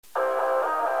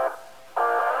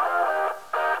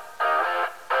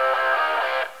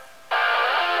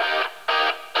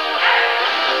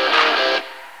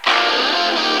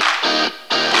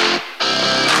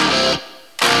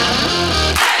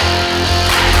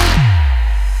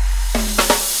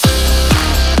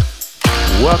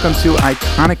Welcome to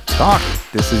Iconic Talk.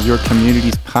 This is your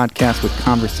community's podcast with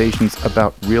conversations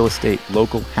about real estate,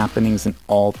 local happenings, and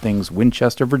all things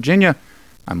Winchester, Virginia.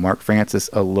 I'm Mark Francis,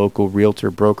 a local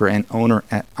realtor, broker, and owner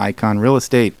at Icon Real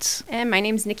Estate. And my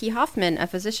name's Nikki Hoffman, a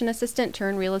physician assistant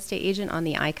turned real estate agent on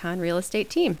the Icon Real Estate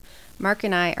team. Mark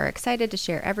and I are excited to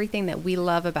share everything that we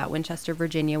love about Winchester,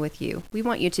 Virginia with you. We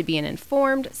want you to be an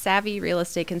informed, savvy real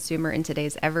estate consumer in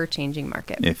today's ever-changing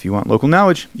market. If you want local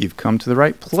knowledge, you've come to the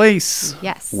right place.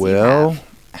 Yes, Well,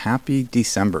 happy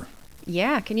December.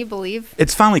 Yeah, can you believe?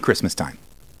 It's finally Christmas time.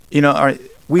 You know,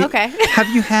 Okay. Have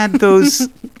you had those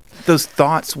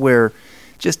thoughts where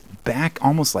just back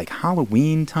almost like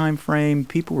Halloween time frame,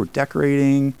 people were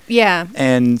decorating? Yeah.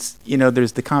 And, you know,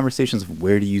 there's the conversations of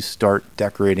where do you start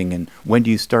decorating and when do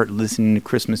you start listening to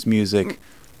Christmas music?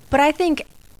 But I think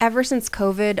ever since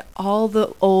COVID, all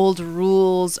the old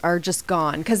rules are just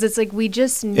gone because it's like we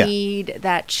just need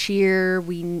that cheer.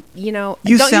 You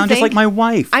sound just like my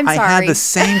wife. I'm sorry. I had the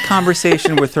same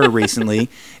conversation with her recently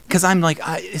because I'm like,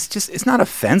 it's not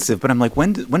offensive, but I'm like,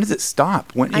 when does it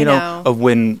stop? When I know. Of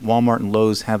when Walmart and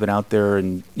Lowe's have it out there,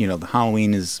 and the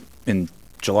Halloween is in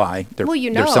July. They're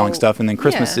selling stuff, and then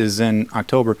Christmas is in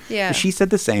October. Yeah. But she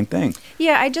said the same thing.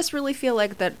 Yeah, I just really feel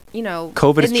like that,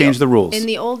 COVID has changed the rules. In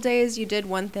the old days, you did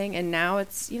one thing, and now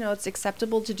it's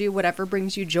acceptable to do whatever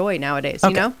brings you joy nowadays,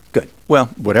 Okay, good. Well,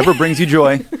 whatever brings you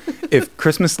joy. If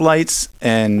Christmas lights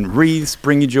and wreaths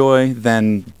bring you joy,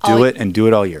 then do it and do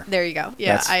it all year. There you go.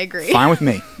 Yeah, That's I agree. Fine with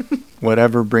me.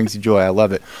 Whatever brings you joy. I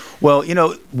love it. Well,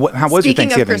 how was your Thanksgiving,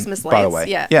 Speaking of Christmas lights, by the way?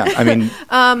 yeah. I mean,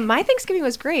 my Thanksgiving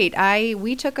was great.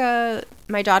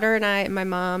 My daughter and I, my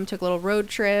mom took a little road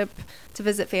trip to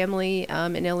visit family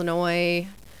in Illinois.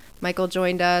 Michael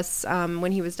joined us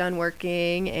when he was done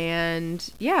working,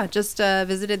 and just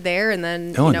visited there, and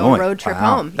then Illinois. road trip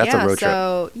Wow. home. That's a road trip.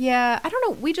 So I don't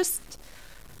know. We just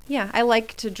I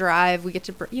like to drive. We get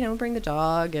to bring the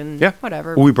dog and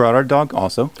whatever. Well, we brought our dog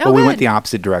also, but we went the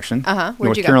opposite direction. Where'd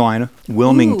North you go? Carolina,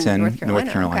 Wilmington, Ooh, North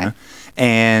Carolina. Okay.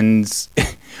 And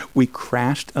we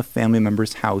crashed a family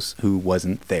member's house who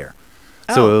wasn't there.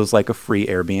 So it was like a free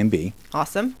Airbnb.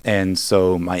 Awesome. And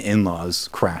so my in-laws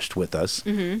crashed with us.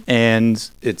 Mm-hmm.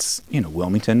 And it's,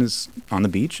 Wilmington is on the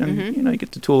beach, and, you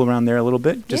get to tool around there a little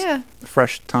bit. Just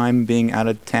fresh time being out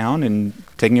of town and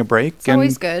taking a break. It's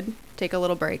always good. Take a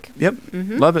little break. Yep.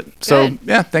 Mm-hmm. Love it. So,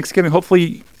 Thanksgiving.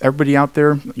 Hopefully everybody out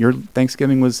there, your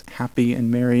Thanksgiving was happy and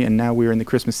merry, and now we're in the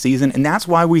Christmas season. And that's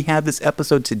why we have this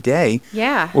episode today.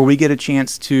 Yeah. Where we get a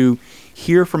chance to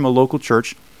hear from a local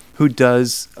church who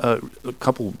does a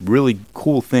couple really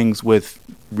cool things with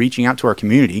reaching out to our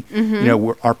community.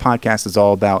 Mm-hmm. Our podcast is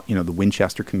all about, the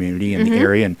Winchester community and the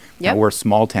area, and we're a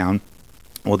small town.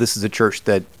 Well, this is a church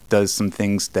that does some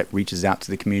things that reaches out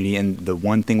to the community. And the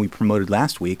one thing we promoted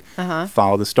last week,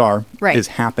 Follow the Star, is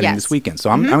happening this weekend. So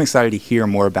I'm excited to hear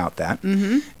more about that.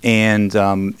 Mm-hmm.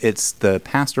 And it's the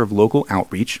pastor of local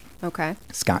outreach,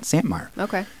 Scott Santmeyer.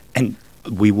 Okay. And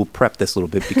we will prep this a little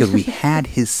bit because we had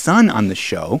his son on the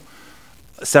show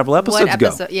several episodes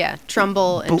ago. Yeah,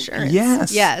 Trumble Insurance.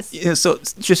 Yes. Yeah, so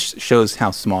it just shows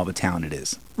how small of a town it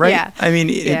is, right? Yeah. I mean,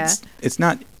 it's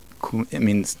not.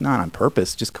 It's not on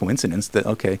purpose, just coincidence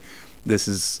that this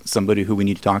is somebody who we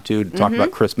need to talk talk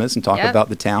about Christmas and talk about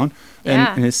the town.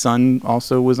 And his son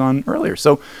also was on earlier,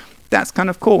 so that's kind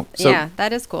of cool. So,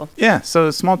 that is cool. Yeah, so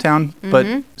a small town,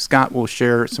 but Scott will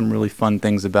share some really fun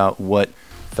things about what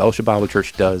Fellowship Bible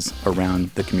Church does around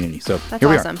the community. So that's here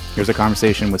we awesome. are. Here's a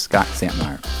conversation with Scott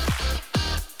Santmeyer.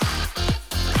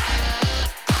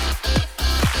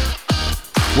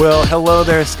 Well, hello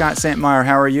there, Scott Santmeyer.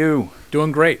 How are you?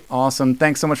 Doing great. Awesome.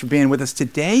 Thanks so much for being with us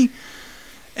today.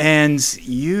 And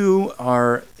you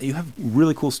have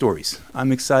really cool stories.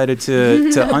 I'm excited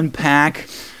to unpack,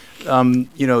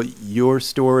 your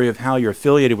story of how you're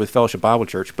affiliated with Fellowship Bible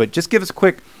Church. But just give us a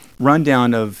quick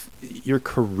rundown of your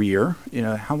career.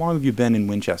 How long have you been in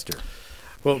Winchester?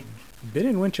 Well, been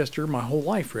in Winchester my whole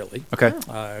life, really. Okay.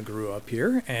 I grew up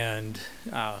here, and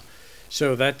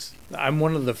so I'm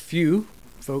one of the few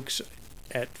folks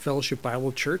at Fellowship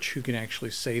Bible Church who can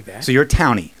actually say that. So you're a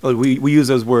townie. We use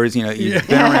those words. You've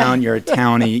been around. You're a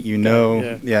townie.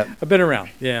 Yeah. I've been around.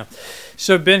 Yeah.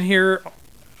 So I've been here.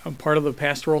 I'm part of the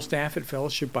pastoral staff at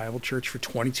Fellowship Bible Church for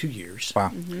 22 years. Wow.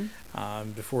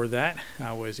 Mm-hmm. Before that,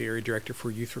 I was the area director for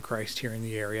Youth for Christ here in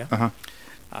the area.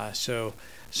 Uh-huh. So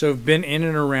I've been in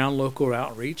and around local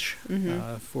outreach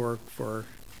for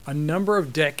a number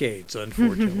of decades,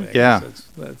 unfortunately. Yeah.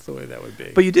 That's the way that would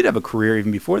be. But you did have a career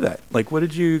even before that. Like, what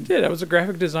did you... I was a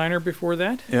graphic designer before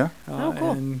that. Yeah. Oh,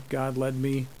 cool. And God led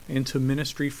me into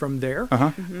ministry from there.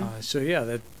 Uh-huh.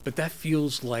 But that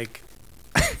feels like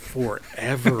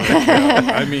forever ago.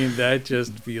 I mean, that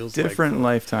just feels Different like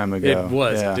lifetime ago. It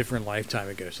was Yeah. a different lifetime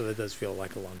ago, so that does feel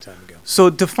like a long time ago. So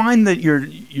define that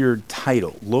your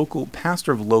title, local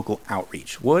pastor of local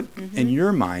outreach. What in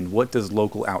your mind, what does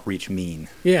local outreach mean?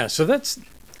 Yeah, so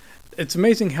it's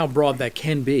amazing how broad that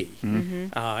can be.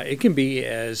 It can be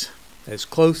as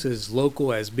close as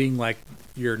local as being like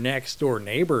your next door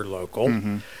neighbor local,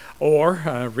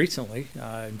 or recently,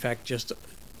 in fact, just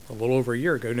a little over a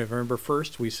year ago, November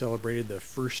 1st, we celebrated the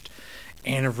first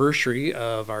anniversary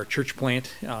of our church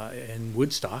plant in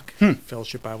Woodstock,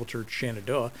 Fellowship Bible Church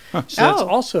Shenandoah. So that's Oh.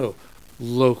 also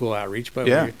local outreach, but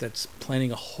Yeah. that's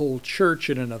planting a whole church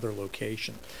in another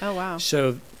location. Oh, wow.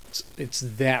 So it's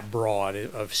that broad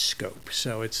of scope.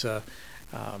 So it's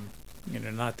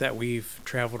not that we've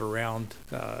traveled around,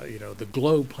 the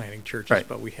globe planting churches, Right.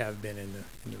 but we have been in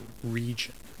the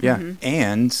region. Yeah,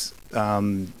 and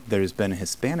there's been a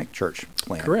Hispanic church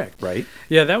plant. Correct. Right.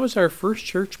 Yeah, that was our first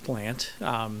church plant,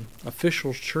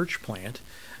 official church plant.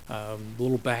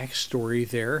 Little backstory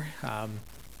there.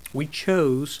 We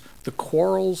chose the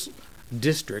Quarles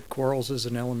district. Quarles is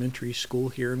an elementary school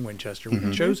here in Winchester.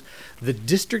 We chose the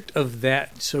district of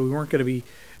that, so we weren't going to be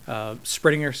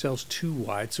spreading ourselves too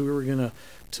wide. So we were going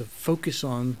to focus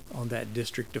on that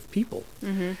district of people.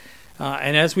 And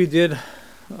as we did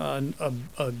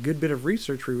a good bit of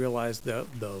research, we realized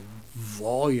the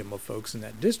volume of folks in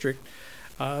that district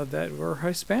that were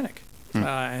Hispanic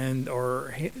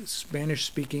or Spanish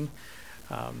speaking,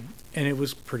 and it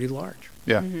was pretty large.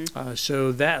 Yeah.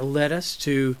 So that led us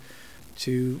to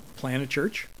plant a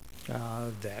church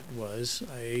that was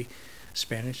a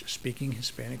Spanish speaking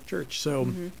Hispanic church. So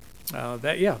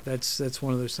that's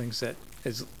one of those things that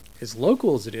as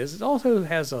local as it is, it also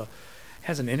has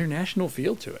an international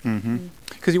feel to it.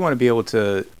 Because you want to be able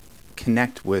to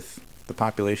connect with the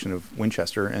population of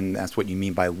Winchester, and that's what you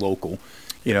mean by local.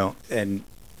 And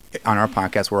on our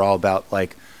podcast, we're all about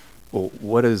like, well,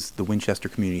 what does the Winchester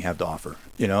community have to offer?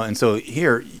 And so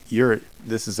here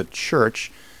this is a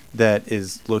church that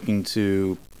is looking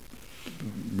to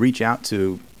reach out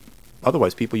to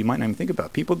otherwise people you might not even think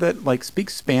about, people that like speak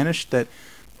Spanish, that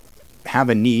have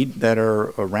a need, that are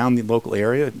around the local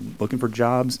area looking for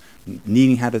jobs,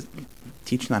 needing how to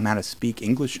teach them how to speak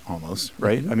English almost,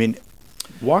 right? I mean,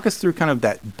 walk us through kind of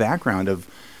that background of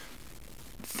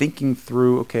thinking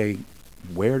through, okay,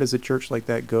 where does a church like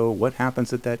that go? What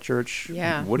happens at that church?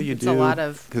 Yeah, What do you it's do? a lot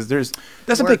of because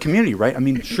that's a work. big community, right? I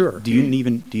mean, Sure. Do you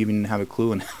even have a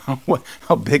clue on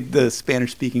how big the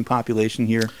Spanish speaking population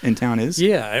here in town is?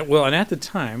 Yeah, well, and at the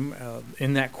time,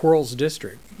 in that Quarles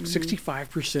district,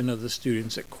 65% of the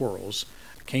students at Quarles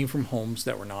came from homes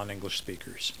that were non-English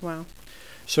speakers. Wow.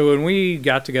 So when we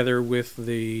got together with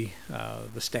the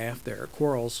staff there at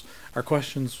Quarles, our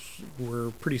questions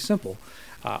were pretty simple.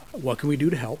 What can we do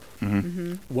to help?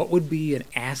 What would be an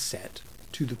asset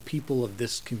to the people of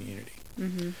this community?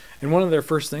 And one of their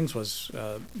first things was,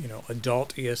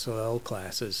 adult ESOL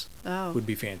classes Oh. would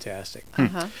be fantastic.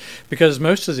 Uh-huh. Because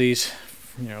most of these,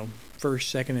 first,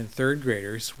 second, and third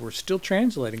graders were still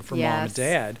translating for mom and Yes.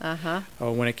 dad Uh-huh.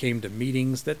 when it came to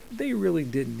meetings that they really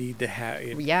didn't need to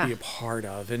be a part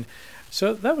of. And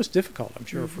so that was difficult, I'm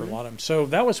sure, for a lot of them. So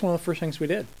that was one of the first things we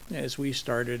did, as we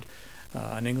started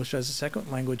an English as a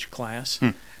second language class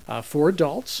for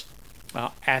adults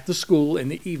at the school in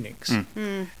the evenings.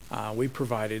 We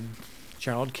provided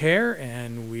child care,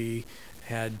 and we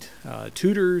had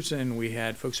tutors, and we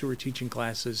had folks who were teaching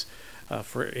classes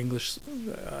for English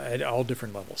at all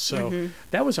different levels. So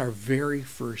that was our very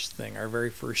first thing, our very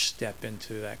first step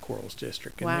into that Quarles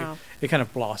district. And Wow. it kind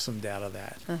of blossomed out of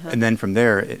that. And then from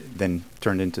there, it then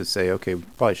turned into say, okay, we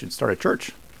probably should start a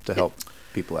church to help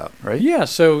people out, right? Yeah,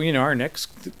 so our next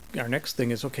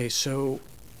thing is, okay, so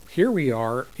here we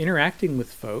are interacting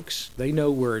with folks. They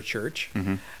know we're a church,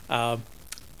 but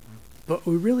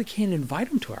we really can't invite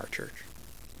them to our church.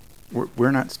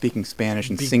 We're not speaking Spanish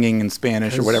and singing in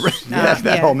Spanish or whatever. Because- that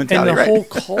yeah. whole And mentality, the right? whole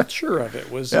culture of it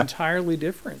was entirely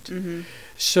different.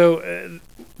 So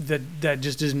that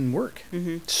just didn't work.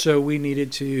 So we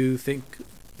needed to think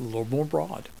a little more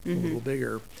broad, a little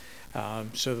bigger.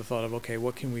 So the thought of, okay,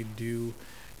 what can we do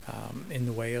in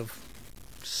the way of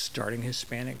starting a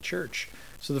Hispanic church?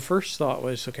 So the first thought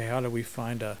was, okay, how do we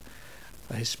find a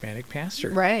Hispanic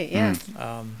pastor? Right. Yeah.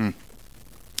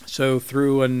 So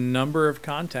through a number of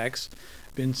contacts,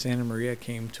 Ben Santa Maria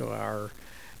came to our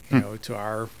to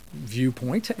our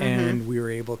viewpoint, and we were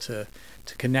able to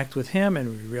connect with him, and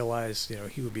we realized,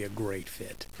 he would be a great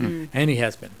fit. And he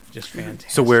has been just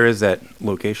fantastic. So where is that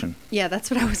location? Yeah, that's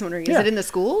what I was wondering. Is Yeah. it in the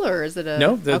school or is it a...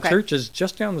 No, the Okay. church is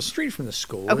just down the street from the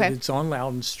school. Okay. It's on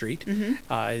Loudon Street.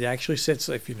 It actually sits,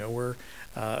 if you know where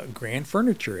Grand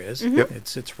Furniture is, it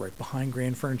sits right behind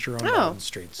Grand Furniture on Oh, Loudon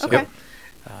Street. So okay.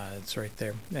 it's right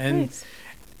there. And Nice.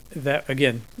 that,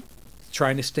 again,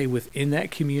 trying to stay within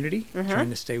that community, trying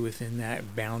to stay within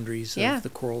that boundaries Yeah. of the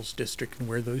Corals district and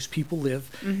where those people live.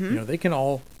 They can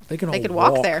all could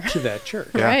walk there. to that church.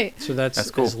 Yeah. Right. So that's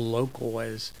cool. as local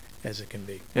as it can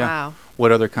be. Yeah. Wow.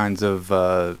 What other kinds of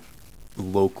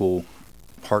local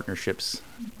partnerships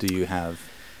do you have?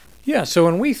 Yeah, so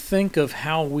when we think of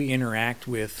how we interact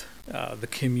with the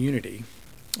community,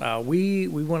 we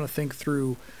want to think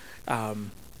through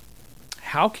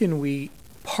how can we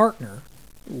partner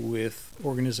with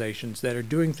organizations that are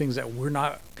doing things that we're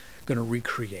not going to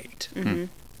recreate.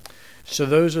 So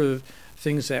those are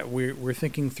things that we're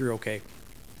thinking through. Okay,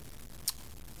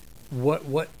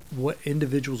 what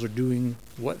individuals are doing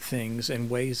what things in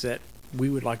ways that we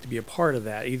would like to be a part of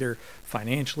that, either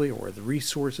financially or with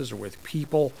resources or with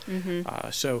people.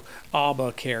 So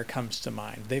ABBA Care comes to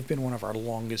mind. They've been one of our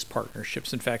longest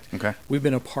partnerships. In fact, we've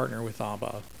been a partner with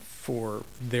ABBA for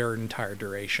their entire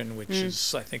duration, which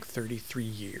is, I think, 33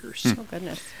 years. Oh,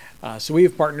 goodness. So we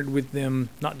have partnered with them,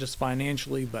 not just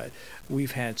financially, but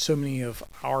we've had so many of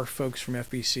our folks from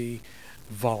FBC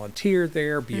volunteer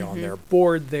there, be on their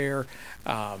board there.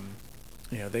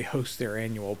 They host their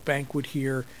annual banquet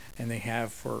here, and they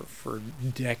have for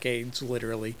decades,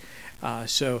 literally.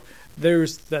 So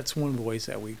that's one of the ways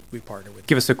that we partner with.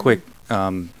 Give us a quick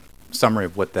summary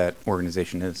of what that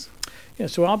organization is. Yeah,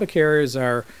 so ABBA Care is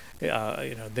our,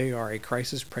 they are a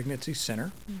crisis pregnancy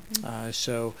center.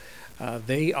 So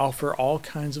they offer all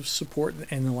kinds of support.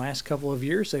 In the last couple of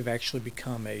years, they've actually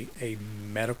become a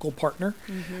medical partner.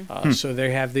 So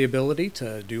they have the ability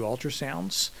to do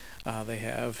ultrasounds. They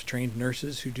have trained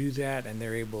nurses who do that, and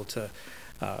they're able to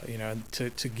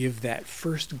give that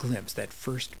first glimpse, that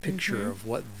first picture of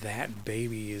what that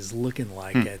baby is looking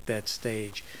like at that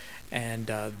stage. And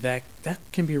that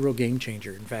can be a real game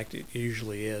changer. In fact, it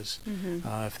usually is.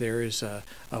 If there is a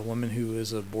woman who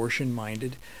is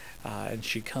abortion-minded, and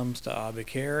she comes to ABBA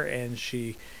Care and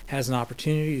she has an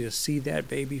opportunity to see that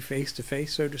baby face to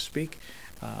face, so to speak,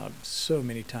 so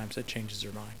many times that changes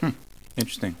her mind.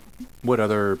 Interesting. What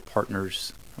other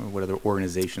partners or what other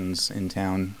organizations in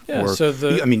town? Yeah,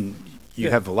 you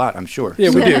have a lot, I'm sure. Yeah,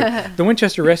 we do. The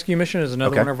Winchester Rescue Mission is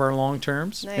another Okay. one of our long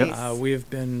terms. Nice. We have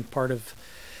been part of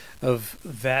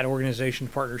that organization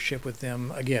partnership with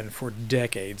them again for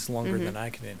decades, longer than I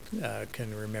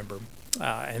can remember,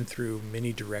 and through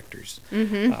many directors.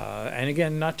 And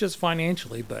again, not just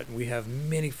financially, but we have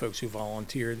many folks who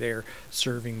volunteer there,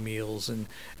 serving meals and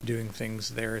doing things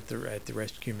there at the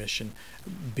Rescue Mission,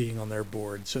 being on their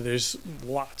board. So there's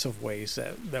lots of ways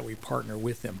that we partner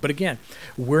with them. But again,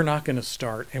 we're not going to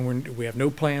start, and we have no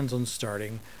plans on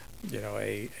starting,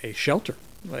 a shelter.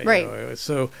 Right.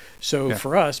 So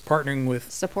for us, partnering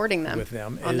Supporting them with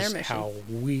them on their is mission. how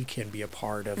we can be a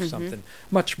part of something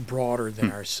much broader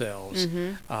than ourselves.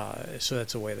 So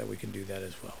that's a way that we can do that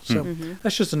as well. So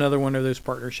that's just another one of those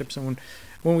partnerships. And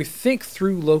when we think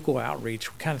through local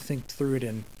outreach, we kind of think through it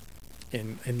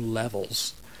in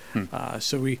levels.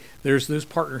 So there's those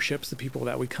partnerships, the people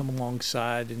that we come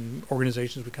alongside and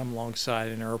organizations we come alongside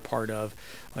and are a part of,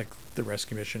 like the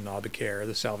Rescue Mission, ABBA Care,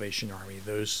 the Salvation Army.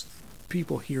 Those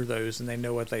people hear those and they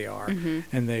know what they are,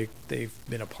 and they've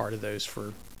been a part of those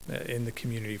for in the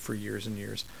community for years and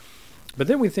years. But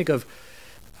then we think of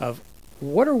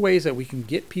what are ways that we can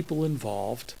get people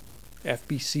involved,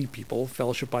 FBC people,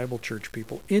 Fellowship Bible Church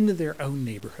people, into their own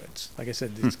neighborhoods. Like I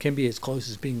said, this can be as close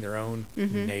as being their own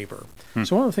neighbor.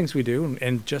 So one of the things we do,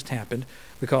 and just happened,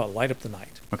 we call it Light Up the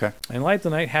Night. Okay. And Light Up the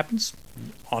Night happens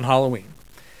on Halloween.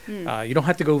 You don't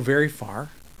have to go very far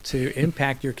to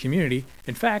impact your community.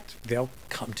 In fact, they'll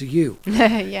come to you.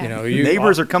 Yeah.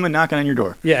 Neighbors are coming knocking on your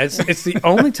door. Yeah, it's the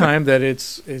only time that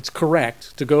it's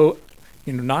correct to go,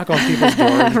 knock on people's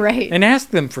doors Right. and ask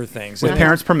them for things. With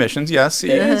parents' permissions, yes.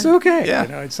 Yeah, it's okay. Yeah.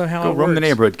 It's somehow Go it roam the works.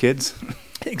 neighborhood, kids.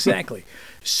 Exactly.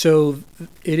 So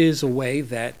it is a way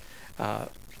that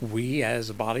we, as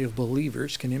a body of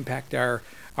believers, can impact our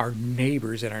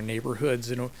neighbors and our neighborhoods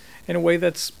in a way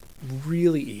that's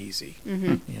really easy.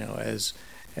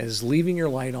 As leaving your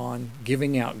light on,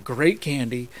 giving out great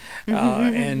candy,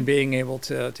 and being able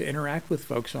to interact with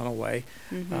folks on a way,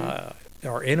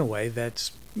 or in a way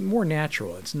that's more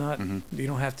natural. It's not, you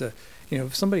don't have to,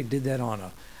 if somebody did that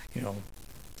on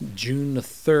June the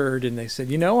 3rd, and they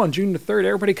said, on June the 3rd,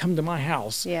 everybody come to my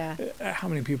house. Yeah. How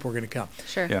many people are going to come?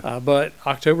 Sure. Yeah. But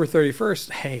October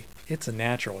 31st, hey, it's a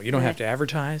natural. You don't have to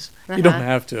advertise. You don't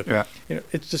have to. Yeah.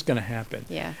 It's just going to happen.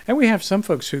 Yeah. And we have some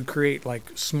folks who create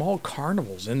like small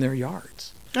carnivals in their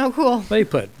yards. Oh, cool. They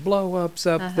put blow-ups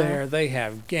up there. They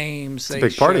have games. It's a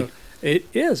big party. It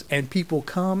is, and people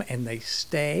come and they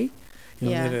stay.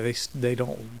 Yeah. They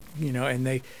don't, and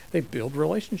they build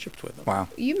relationships with them. Wow.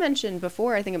 You mentioned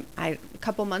before, I think a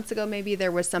couple months ago, maybe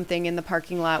there was something in the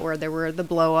parking lot where there were the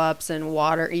blow-ups and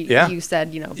water. Yeah. You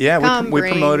said, Yeah, we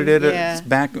promoted it. Yeah. It's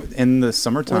back in the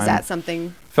summertime. Was that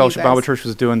something? Fellowship Bible Church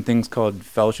was doing things called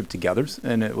Fellowship Togethers,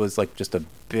 and it was like just a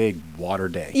big water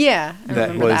day. Yeah. I That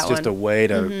remember was that just one. a way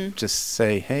to just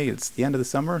say, hey, it's the end of the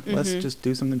summer. Let's just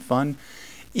do something fun.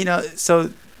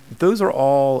 So those are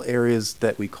all areas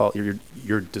that we call,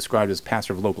 you're described as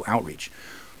pastor of local outreach.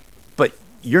 But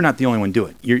you're not the only one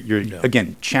doing it. You're No.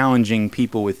 again, challenging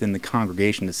people within the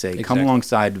congregation to say, come Exactly.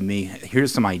 alongside of me.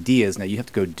 Here's some ideas. Now you have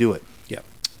to go do it. Yep.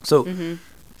 So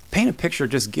paint a picture.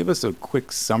 Just give us a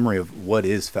quick summary of what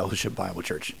is Fellowship Bible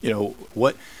Church.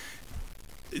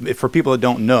 For people that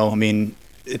don't know, I mean,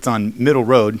 it's on Middle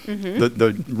Road,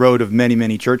 the road of many,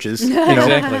 many churches.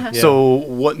 Exactly. Yeah. So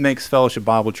what makes Fellowship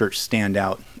Bible Church stand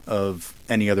out of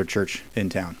any other church in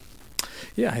town?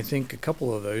 Yeah, I think a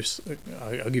couple of those.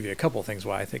 I'll give you a couple of things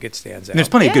why I think it stands out. And there's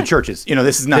plenty of Yeah. good churches.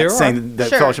 This is not There are. saying that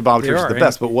Sure. Fellowship Bible There Church is are, the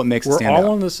best, and but what makes it We're stand all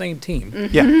out? on the same team,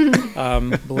 Yeah.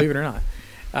 believe it or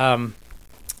not.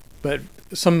 But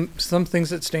some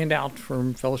things that stand out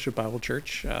from Fellowship Bible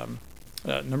Church.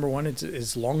 Number one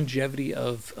is longevity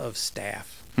of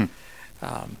staff.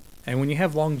 And when you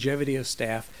have longevity of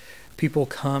staff, people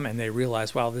come and they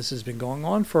realize, wow, this has been going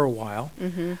on for a while,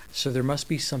 so there must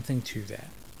be something to that.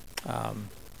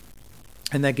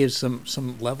 And that gives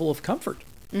some level of comfort.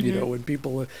 When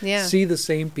people Yeah. see the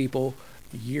same people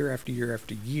year after year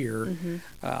after year,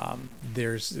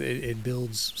 it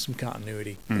builds some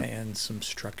continuity and some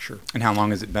structure. And how long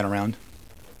has it been around?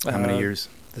 How many years?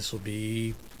 This will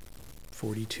be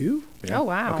 42. Yeah. Oh,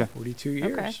 wow. Okay. 42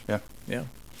 years. Okay. Yeah. Yeah.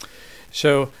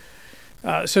 So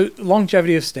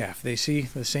longevity of staff, they see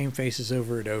the same faces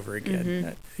over and over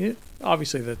again.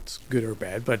 Obviously, that's good or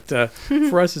bad, but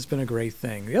for us, it's been a great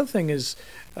thing. The other thing is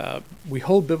we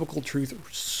hold biblical truth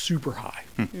super high.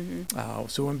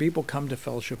 So when people come to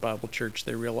Fellowship Bible Church,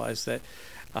 they realize that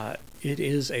it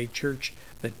is a church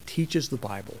that teaches the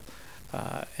Bible,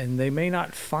 and they may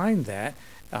not find that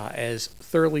as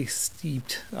thoroughly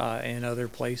steeped in other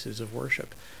places of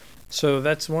worship. So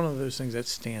that's one of those things that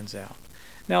stands out.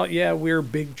 Now, yeah, we're a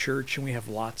big church and we have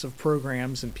lots of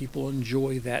programs and people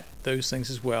enjoy those things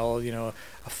as well. A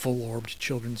full-orbed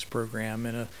children's program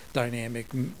and a dynamic,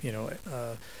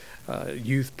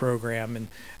 youth program,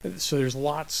 and so there's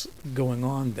lots going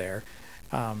on there.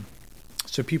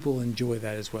 So people enjoy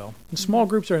that as well. And small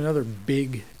groups are another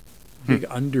big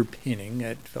underpinning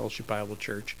at Fellowship Bible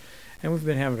Church, and we've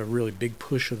been having a really big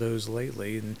push of those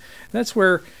lately, and that's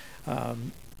where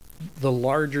the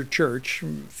larger church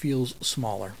feels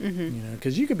smaller,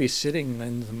 because you could be sitting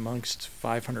in amongst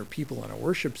 500 people in a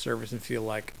worship service and feel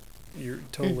like you're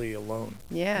totally alone.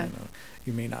 Yeah.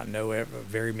 You may not know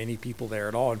very many people there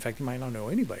at all. In fact, you might not know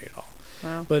anybody at all.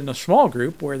 Wow. But in a small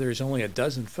group where there's only a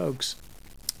dozen folks,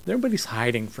 everybody's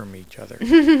hiding from each other.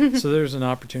 So there's an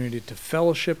opportunity to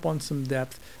fellowship on some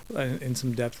depth, in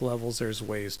some depth levels. There's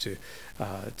ways to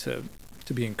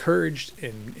be encouraged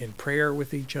in prayer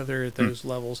with each other at those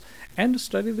levels, and to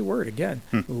study the Word, again,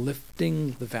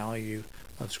 lifting the value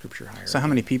of Scripture higher. So how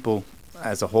many people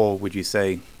as a whole would you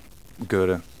say go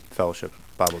to Fellowship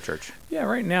Bible Church? Yeah,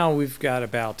 right now we've got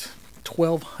about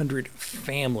 1,200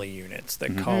 family units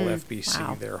that call FBC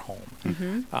Wow. their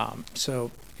home.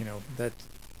 So,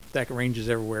 that ranges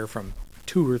everywhere from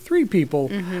 2 or 3 people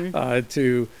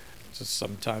to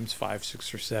sometimes 5,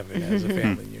 6, or 7 as a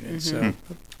family unit. So,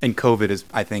 And COVID has,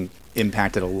 I think,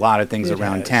 impacted a lot of things It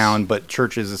around has. town, but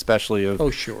churches especially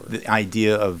oh, sure. the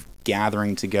idea of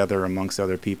gathering together amongst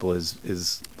other people is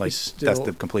like It's that's still-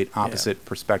 the complete opposite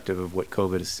perspective of what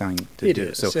COVID is trying to It do.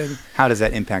 is, So and- how does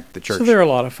that impact the church? So there are a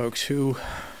lot of folks who,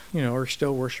 are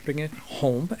still worshiping at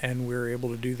home, and we're able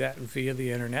to do that via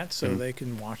the internet, so they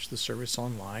can watch the service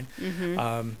online.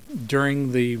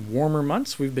 During the warmer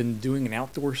months, we've been doing an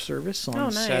outdoor service on Oh,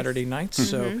 nice. Saturday nights.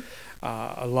 So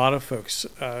a lot of folks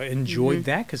enjoyed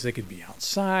that because they could be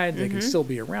outside, they can still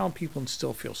be around people and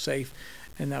still feel safe,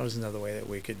 and that was another way that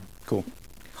we could Cool.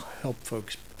 help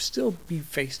folks still be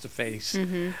face to face.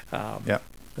 Yeah.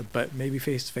 But maybe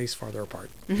face to face farther apart.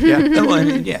 Yeah. Well,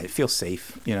 and, yeah, it feels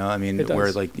safe. I mean, It where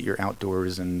does. like you're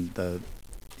outdoors and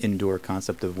indoor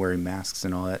concept of wearing masks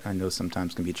and all that, I know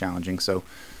sometimes can be challenging. So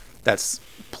that's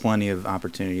plenty of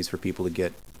opportunities for people to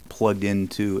get plugged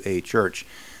into a church.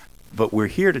 But we're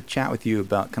here to chat with you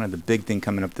about kind of the big thing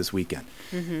coming up this weekend.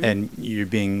 And you're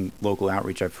being local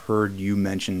outreach. I've heard you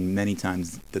mention many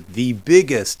times that the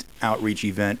biggest outreach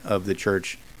event of the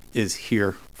church is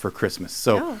here for Christmas.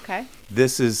 So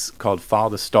this is called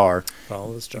Follow the Star.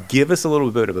 Follow the Star. Give us a little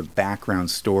bit of a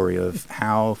background story of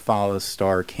how Follow the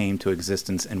Star came to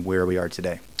existence and where we are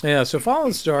today. Yeah, so Follow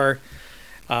the Star,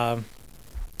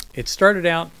 it started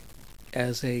out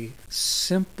as a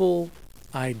simple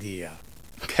idea.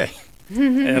 Okay.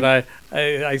 And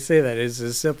I say that it's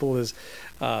as simple as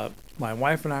my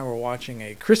wife and I were watching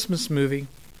a Christmas movie,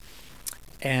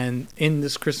 and in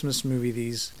this Christmas movie,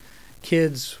 these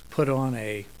kids put on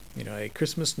a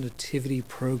Christmas nativity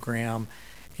program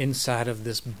inside of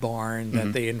this barn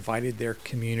that they invited their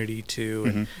community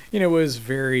to, and it was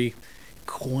very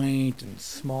quaint and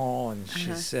small. And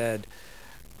she said,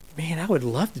 "Man, I would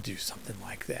love to do something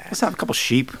like that. Let's have a couple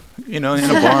sheep, in a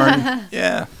barn."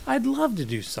 Yeah. I'd love to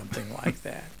do something like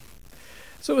that.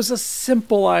 So it was a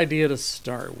simple idea to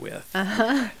start with.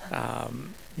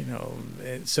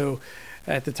 So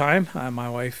at the time, my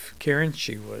wife, Karen,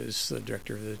 she was the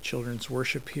director of the children's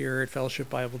worship here at Fellowship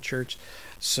Bible Church.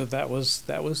 So that was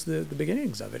the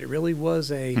beginnings of it. It really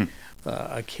was a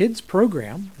kids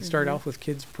program. It started off with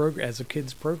as a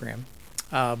kids program,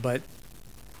 but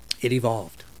it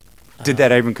evolved. Did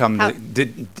that even come?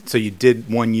 So you did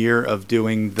 1 year of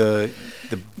doing the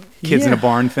kids in a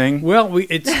barn thing? Well,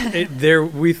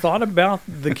 we thought about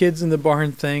the kids in the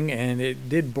barn thing, and it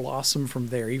did blossom from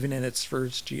there. Even in its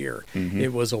first year,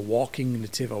 it was a walking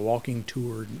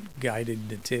tour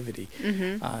guided nativity.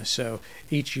 So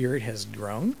each year it has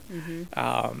grown.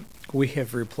 We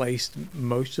have replaced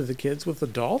most of the kids with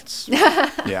adults.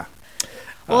 Yeah.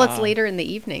 Well, it's later in the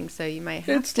evening, so you might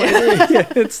have to.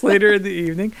 It's later in the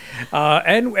evening.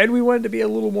 And we wanted to be a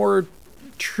little more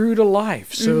true to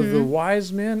life. So the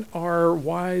wise men are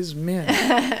wise men.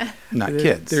 Not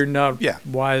kids. They're not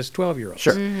wise 12-year-olds.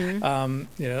 Sure.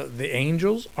 The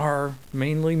angels are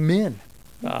mainly men.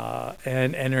 Are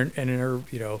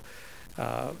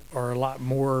a lot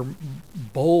more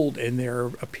bold in their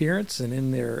appearance and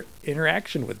in their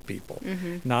interaction with people.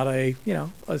 Not a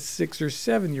 6 or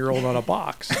 7-year-old on a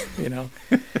box.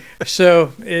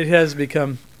 So it has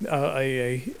become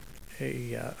a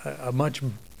much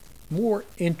more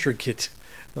intricate.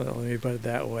 Let me put it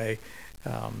that way.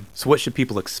 So what should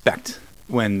people expect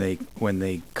when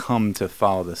they come to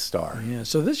Follow the Star? Yeah.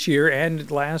 So this year and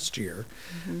last year,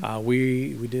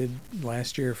 we did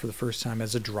last year for the first time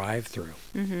as a drive-through.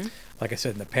 Like I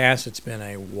said, in the past, it's been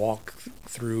a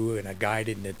walk-through and a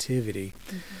guided nativity.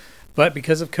 But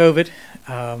because of COVID,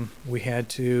 we had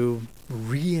to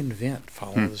reinvent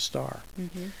Follow the Star.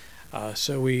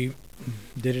 So we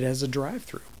did it as a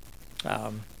drive-through,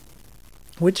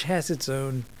 which has its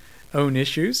own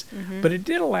issues, but it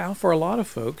did allow for a lot of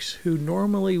folks who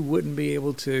normally wouldn't be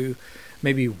able to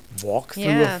maybe walk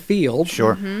through a field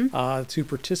to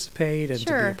participate and to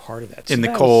be a part of that. So in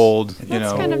the cold,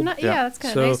 that's kind of that's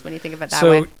kind of nice when you think of it that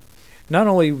way. Not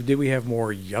only did we have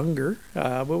more younger,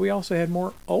 but we also had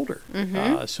more older.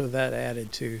 So that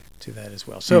added to that as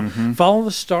well. So Follow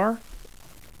the Star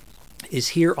is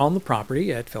here on the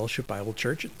property at Fellowship Bible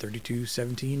Church at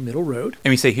 3217 Middle Road.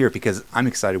 And we say here because I'm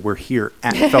excited. We're here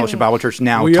at Fellowship Bible Church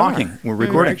now talking. We're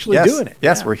recording. We're actually doing it.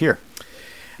 Yes, we're here.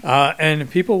 And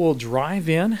people will drive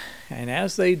in, and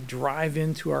as they drive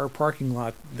into our parking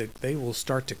lot, they will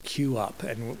start to queue up.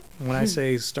 And when I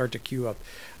say start to queue up,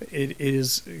 it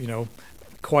is,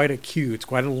 quite a queue. It's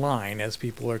quite a line as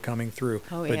people are coming through.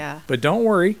 But don't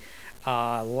worry.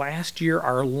 Last year,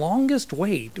 our longest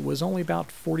wait was only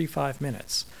about 45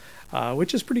 minutes,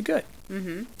 which is pretty good.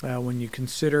 When you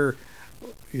consider,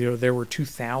 there were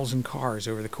 2,000 cars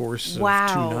over the course of 2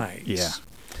 nights. Yeah.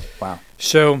 Wow.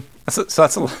 So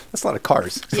that's a lot of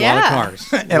cars. A lot of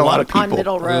cars. And a lot of people. On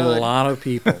Middle Road. A lot of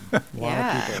people. A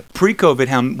lot of people.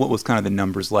 Pre-COVID, what was kind of the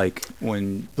numbers like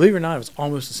when? Believe it or not, it was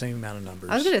almost the same amount of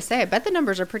numbers. I was going to say, I bet the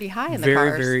numbers are pretty high in the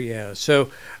cars. Very, yeah.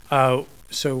 So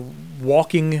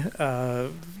walking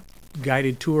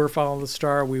guided tour Follow the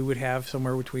Star, we would have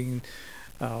somewhere between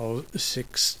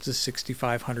 600 to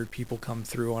 6,500 people come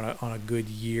through on a good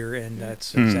year, and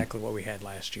that's exactly what we had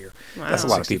last year. Wow. That's a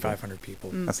lot of people. 6,500 people.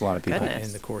 That's a lot of people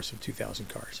in the course of 2,000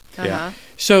 cars. Yeah.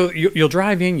 So you'll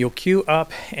drive in, you'll queue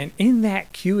up, and in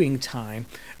that queuing time,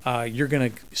 you're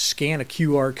going to scan a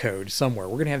QR code somewhere.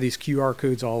 We're going to have these QR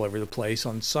codes all over the place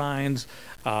on signs,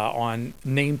 on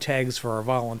name tags for our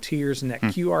volunteers, and that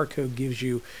QR code gives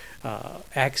you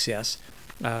access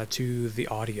to the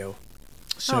audio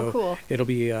So Oh, cool. it'll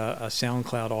be a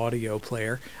SoundCloud audio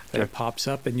player that Okay. pops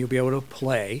up, and you'll be able to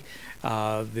play.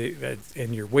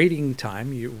 In your waiting time,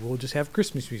 we'll just have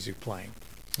Christmas music playing.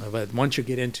 But once you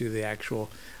get into the actual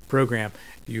program,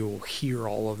 you'll hear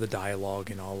all of the dialogue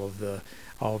and all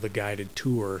the guided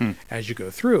tour as you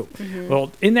go through.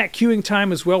 Well, in that queuing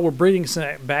time as well, we're bringing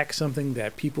back something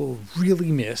that people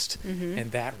really missed,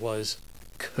 and that was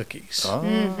cookies.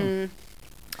 Oh.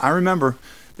 I remember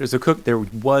there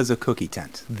was a cookie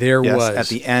tent. There Yes, was. at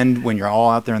the end when you're all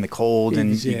out there in the cold and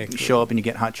you Exactly. show up and you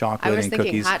get hot chocolate I was and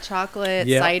thinking cookies. hot chocolate,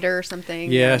 Yeah. cider, or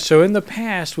something. Yeah, so in the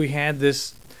past we had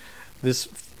this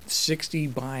 60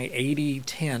 by 80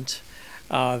 tent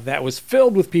that was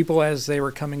filled with people as they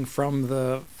were coming from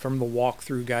the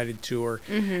walkthrough guided tour,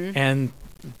 and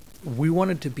we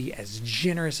wanted to be as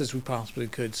generous as we possibly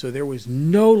could, so there was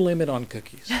no limit on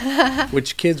cookies,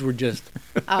 which kids were just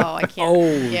Oh, I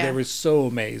can't. they were so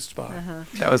amazed by.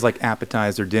 That was like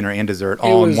appetizer, dinner, and dessert It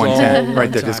all in was one all tent. one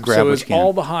Right there, time. just grab so it what was you can.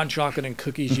 all the hot chocolate and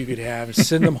cookies you could have and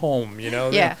send them home,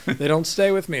 Yeah. They don't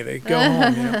stay with me, they go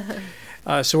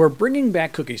home, So we're bringing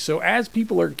back cookies. So as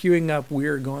people are queuing up,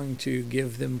 we're going to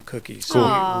give them cookies. Cool.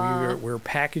 So we're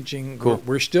packaging. Cool.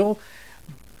 We're still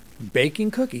baking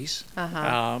cookies,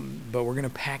 Uh-huh. but we're going to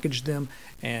package them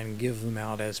and give them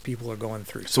out as people are going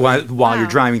through. So while you're Wow.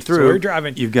 driving So through, we're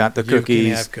driving, you've got the you can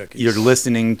cookies, have cookies. You're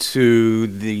listening to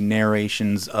the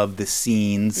narrations of the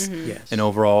scenes, Yes. and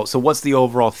overall. So what's the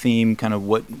overall theme? Kind of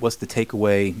what's the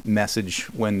takeaway message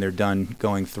when they're done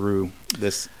going through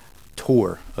this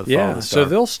tour of Follow Yeah, the so Star?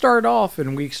 they'll start off,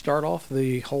 and we start off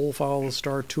the whole Follow the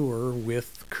Star tour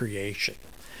with creation.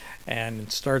 And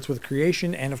it starts with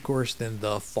creation, and of course, then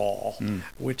the fall,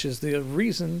 which is the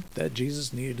reason that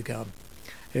Jesus needed to come.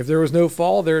 If there was no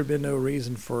fall, there had been no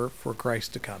reason for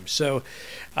Christ to come. So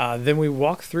then we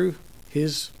walk through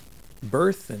his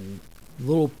birth and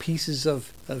little pieces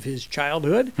of his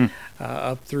childhood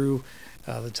up through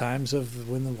the times of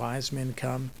when the wise men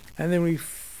come. And then we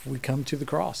come to the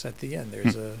cross at the end.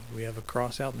 We have a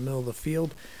cross out in the middle of the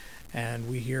field, and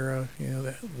we hear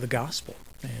the gospel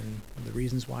and the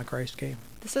reasons why Christ came.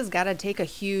 This has got to take a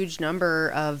huge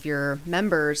number of your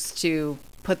members to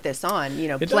put this on.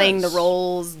 It Playing does. the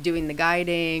roles, doing the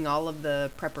guiding, all of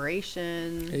the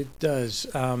preparation. It does.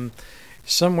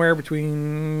 Somewhere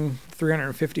between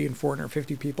 350 and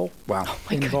 450 people Wow.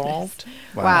 involved.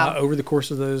 Wow. Over the course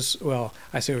of those,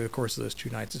 I say over the course of those 2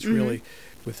 nights, it's really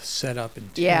with setup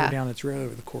and tear Yeah. down. It's really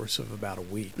over the course of about a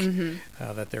week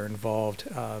that they're involved.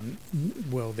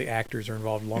 The actors are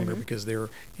involved longer because they're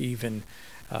even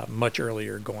much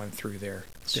earlier going through their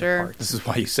Sure. parts. This is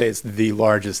why you say it's the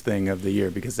largest thing of the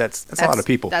year, because that's a lot of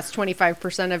people. That's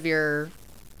 25% of your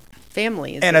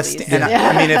family. And at least.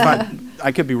 I mean, if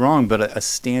I could be wrong, but a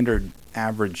standard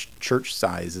average church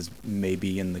size is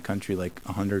maybe in the country like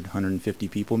 100, 150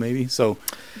 people maybe. So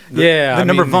the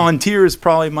number of volunteers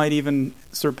probably might even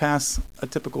surpass a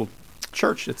typical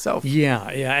church itself. Yeah,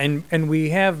 and we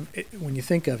have, when you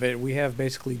think of it, we have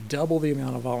basically double the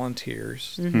amount of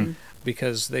volunteers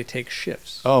because they take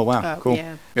shifts. Oh, wow. Cool.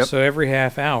 Yeah. Yep. So every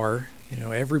half hour,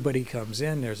 everybody comes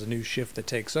in. There's a new shift that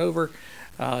takes over.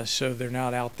 So they're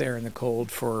not out there in the cold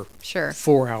for Sure.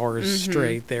 4 hours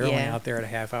straight. They're only Yeah. out there at a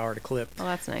half hour to clip. Well,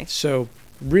 that's nice. So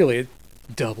really, it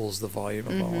doubles the volume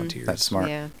of volunteers. That's smart.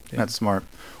 Yeah. That's smart.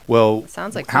 Well,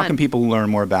 Sounds like how fun. can people learn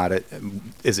more about it?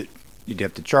 Is it, you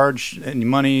have to charge any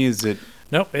money? Is it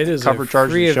Nope, it is cover a charge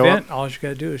free to show event. up? All you got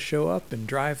to do is show up and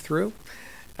drive through.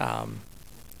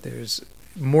 There's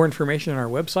more information on our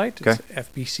website. Okay. It's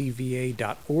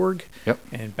fbcva.org Yep.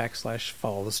 and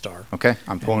 /Follow the Star. Okay,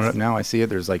 I'm pulling it up now. I see it.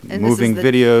 There's like And moving this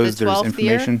is videos. the There's 12th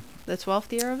information. Year? The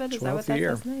 12th year of it? Is that what 12th that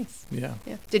year. is? Nice. Yeah.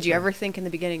 Yeah. Did you ever think in the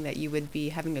beginning that you would be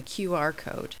having a QR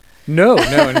code? No.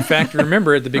 In fact,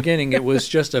 remember at the beginning, it was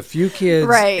just a few kids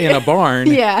Right. in a barn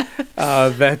Yeah.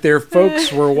 that their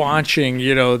folks were watching,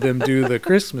 them do the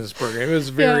Christmas program. It was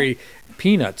very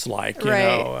Peanuts-like,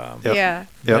 Right. Yep. Yeah.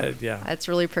 Yep. Yeah. That's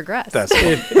really progressed. That's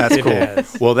It cool.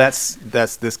 has. Well, that's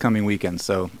this coming weekend,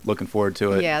 so looking forward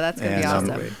to it. Yeah, that's gonna be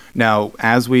And, awesome. now,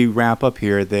 as we wrap up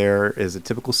here, there is a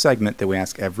typical segment that we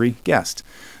ask every guest.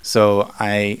 So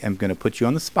I am going to put you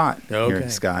on the spot here, Okay.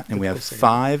 Scott, and we have Typical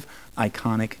 5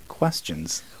 iconic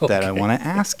questions that I Okay. want to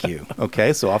ask you.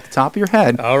 Okay, so off the top of your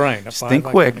head, All right. just think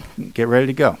quick, get ready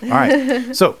to go. All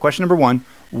right. So, question number 1: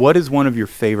 what is one of your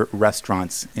favorite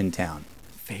restaurants in town?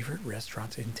 Favorite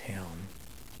restaurants in town?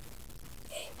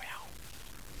 Oh, wow.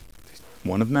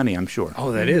 One of many, I'm sure.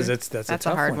 Oh, that is. That's That's a a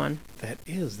tough hard one. That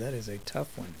is a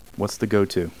tough one. What's the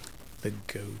go-to? The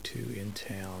go-to in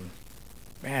town.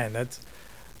 Man, that's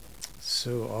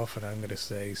so often I'm going to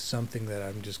say something that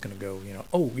I'm just going to go,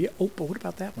 oh, yeah, oh, but what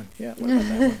about that one? Yeah, what about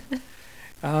that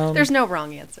one? There's no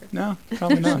wrong answer. No,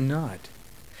 probably There's not. not.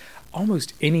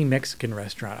 Almost any Mexican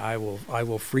restaurant, I will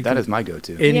frequent. That is my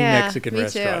go-to. Any Yeah, Mexican me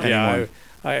restaurant. too. Yeah, Anyone.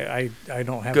 I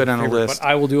don't have Good a on a favorite, list. but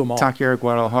I will do them all. Taqueria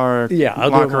Guadalajara. Yeah, I'll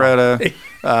do 'em all. Carreta.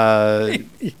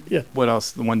 Yeah. What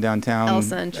else? The one downtown. El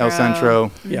Centro. El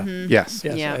Centro. Yeah. Yes.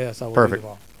 Yes, Yeah. yes, I will Perfect. do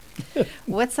them all.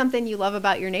 What's something you love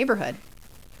about your neighborhood?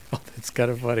 Oh, that's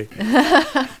kind of funny.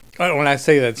 When I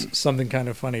say that's something kind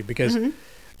of funny because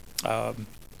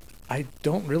I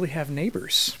don't really have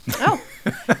neighbors. Oh,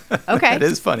 okay. That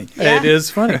is funny. Yeah. It is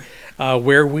funny.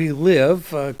 Where we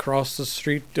live, across the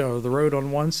street, the road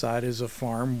on one side is a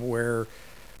farm where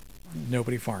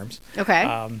nobody farms.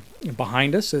 Okay.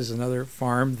 Behind us is another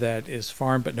farm that is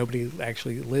farmed, but nobody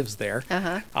actually lives there.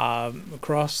 Uh-huh.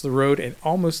 Across the road, and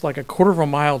almost like a quarter of a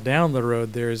mile down the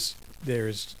road, there's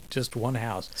just one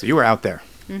house. So you were out there.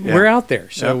 Yeah. We're out there,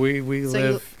 so Yeah. we So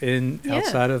live Yeah.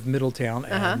 outside of Middletown,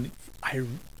 Uh-huh. and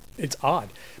it's odd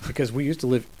because we used to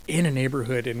live in a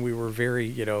neighborhood and we were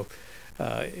very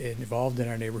involved in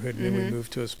our neighborhood, and then we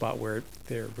moved to a spot where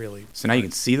they're really So now you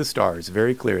can see the stars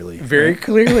very clearly. very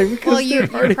clearly. Because Well, they're you're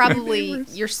hardly probably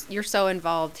neighbors. you're so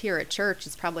involved here at church.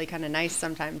 It's probably kind of nice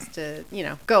sometimes to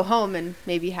go home and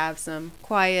maybe have some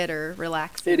quiet or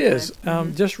relaxing. It is.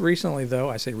 time. Just recently, though,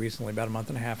 I say recently, about a month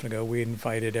and a half ago, we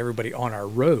invited everybody on our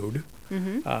road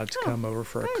to come over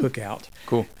for a cookout.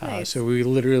 Cool. Nice. So we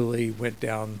literally went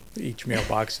down each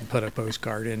mailbox and put a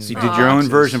postcard in. So you did your own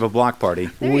version of a block party,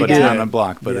 There you but it's go. not on a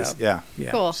block. But it's yeah.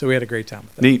 Yeah. Cool. So we had a great time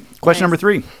with that. Neat. Question Nice. number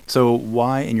 3. So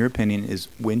why, in your opinion, is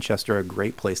Winchester a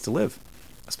great place to live,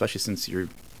 especially since you're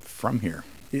from here?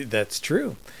 That's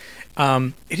true.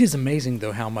 It is amazing,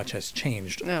 though, how much has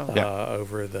changed Oh. Yeah.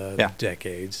 over the Yeah.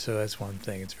 decades. So that's one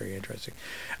thing. It's very interesting.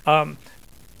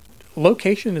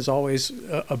 Location is always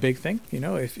a big thing.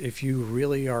 If you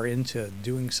really are into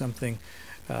doing something,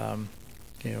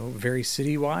 very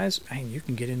city-wise, you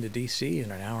can get into D.C.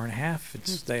 in an hour and a half.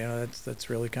 It's that's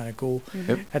really kind of cool.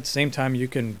 Yep. At the same time, you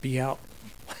can be out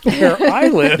where I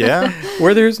live, Yeah.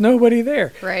 where there's nobody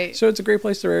there. Right. So it's a great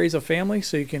place to raise a family.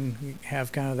 So you can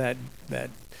have kind of that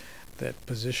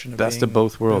position of Best being of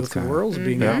both worlds, both kinda. worlds,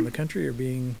 being Mhm. out in the country or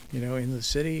being in the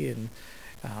city, and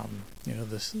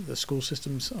the school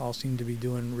systems all seem to be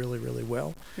doing really, really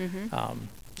well.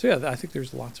 So yeah, I think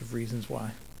there's lots of reasons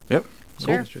why. Yep. Sure.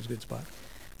 Winchester's a good spot.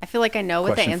 I feel like I know what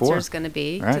the Question answer 4. is going to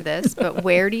be All to right. this, but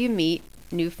where do you meet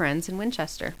new friends in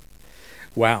Winchester?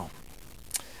 Wow.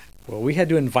 Well, we had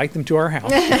to invite them to our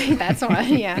house. That's why,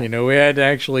 yeah. We had to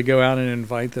actually go out and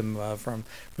invite them from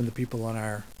the people on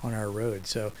our road.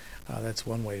 So that's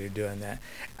one way of doing that.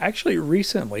 Actually,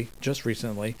 just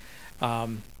recently,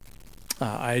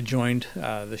 I joined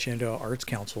the Shenandoah Arts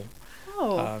Council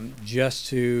Oh, just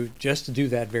to do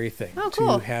that very thing. Oh,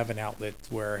 cool. To have an outlet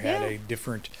where I had Yeah.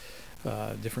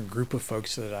 a different group of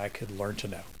folks that I could learn to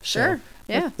know. Sure. So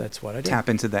Yeah. that's what I did. Tap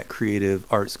into that creative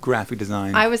arts, graphic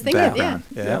design. I was thinking, background.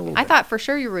 Yeah, a Yeah. little I bit. thought for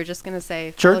sure you were just going to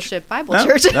say Church? Fellowship Bible No,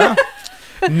 Church. no.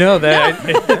 No,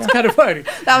 it's kind of funny.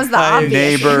 That was the I obvious.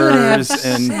 Neighbors should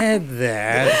have and said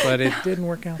that, but it didn't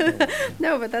work out that way.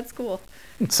 No, but that's cool.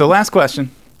 so last question.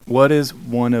 What is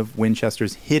one of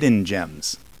Winchester's hidden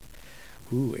gems?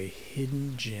 Ooh, a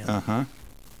hidden gem. Uh-huh.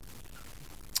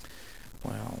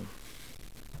 Wow.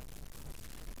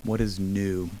 What is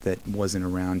new that wasn't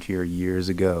around here years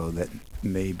ago that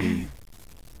maybe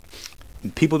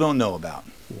people don't know about?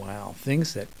 Wow.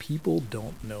 Things that people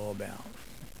don't know about.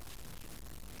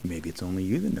 Maybe it's only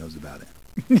you that knows about it.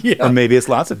 Yeah. Or maybe it's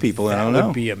lots of people, and I don't That know.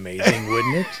 would be amazing,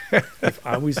 wouldn't it? If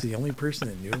I was the only person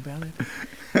that knew about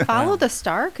it. Follow the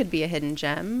Star could be a hidden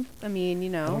gem. I mean,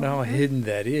 I don't know how hidden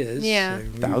that is. Yeah.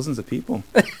 Thousands of people.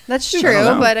 That's I true. don't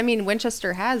know. But I mean,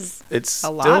 Winchester has It's a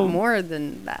lot still, more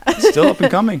than that. still up and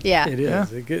coming. Yeah. It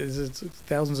is. Yeah. It's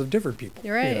thousands of different people.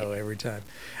 You're right. Every time.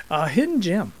 Hidden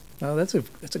gem. Oh, that's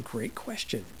a great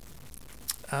question.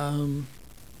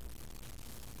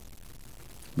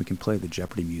 We can play the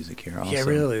Jeopardy music here also. Yeah,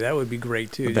 really, that would be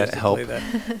great too. Would that just to help? play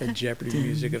that Jeopardy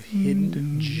music of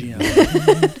hidden gem.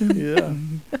 Yeah.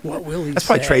 What will he That's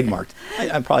probably say? trademarked.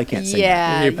 I probably can't sing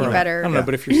Yeah, that. you probably- better I don't know,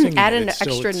 but if you're singing, add it, an it's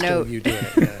still, extra it's note. Still you doing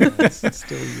it. Yeah, it's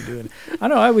still you doing it. I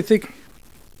know. I would think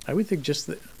just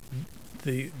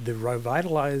the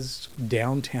revitalized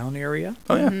downtown area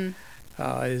Oh,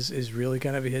 yeah. is really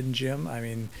kind of a hidden gem. I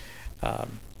mean,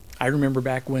 I remember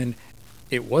back when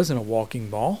it wasn't a walking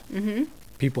mall. Mm-hmm.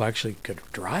 People actually could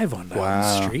drive on that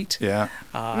Wow. street. Yeah.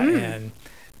 And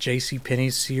J.C. Penney,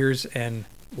 Sears, and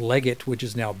Leggett, which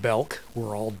is now Belk,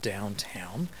 were all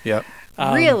downtown. Yep.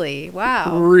 Really?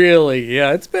 Wow. Really?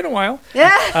 Yeah, it's been a while.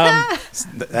 That's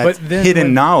But then hidden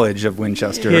when- knowledge of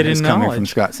Winchester Hidden is coming from knowledge.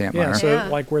 Scott Santmeyer. Yeah, so Yeah.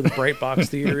 like where the Bright Box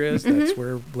Theater is, that's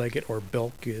where Leggett or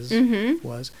Belk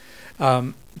was.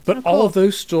 But all cool. of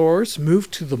those stores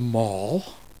moved to the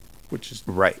mall, which is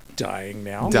Right. dying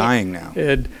now. Dying now.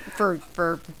 And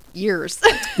For years.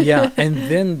 yeah, and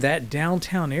then that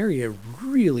downtown area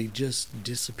really just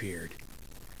disappeared.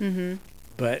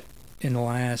 But in the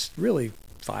last really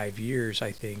 5 years,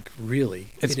 I think, really,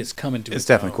 it is coming to It's its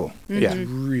definitely own. cool. Yeah. It's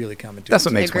really coming to That's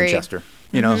its what makes Agreed. Winchester.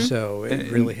 You know, So it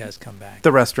And- really has come back.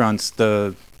 the restaurants,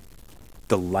 the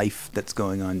life that's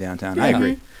going on downtown. I Yeah.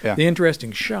 agree. Yeah. The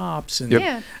interesting shops and Yep.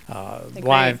 Yeah.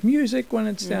 live great. music when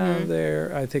it's down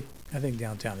there. I think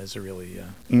downtown is a really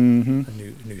Mm-hmm.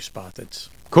 a new spot that's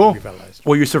Cool. revitalized.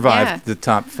 Well, you survived Yeah. the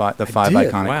top five, the I five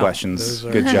did. iconic Wow. questions. Those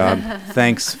are- Good job.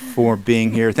 Thanks for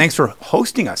being here. Thanks for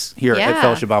hosting us here at Yeah.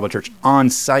 Fellowship Bible Church on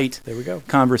site. There we go.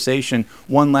 Conversation.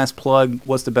 One last plug.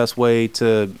 What's the best way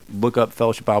to look up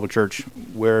Fellowship Bible Church?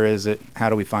 Where is it? How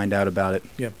do we find out about it?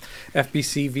 Yeah,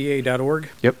 fbcva.org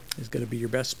Yep. is going to be your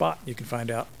best spot. You can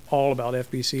find out all about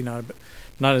FBC,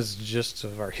 not as just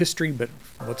of our history, but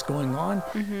what's going on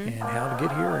and how to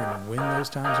get here and when those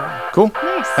times are. Cool.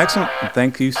 Nice. Excellent.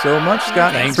 Thank you so much,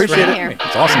 Scott. Thanks for Appreciate it. being here.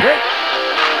 It's awesome.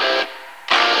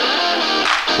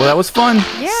 Well, that was fun.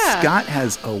 Yeah. Scott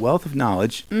has a wealth of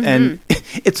knowledge, and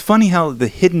it's funny how the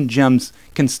hidden gems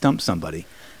can stump somebody.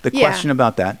 The Yeah. question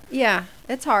about that, Yeah.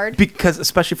 It's hard. because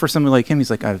especially for somebody like him, he's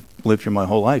like, I've lived here my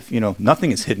whole life. You know,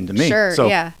 nothing is hidden to me. Sure. So,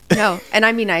 Yeah. No. And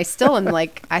I mean, I still am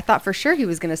like, I thought for sure he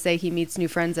was going to say he meets new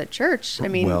friends at church. I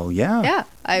mean, well, yeah.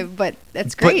 yeah. But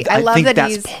that's But great. I love think that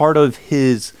that's he's. part of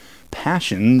his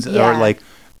passions, or Yeah. like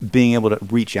being able to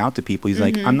reach out to people. He's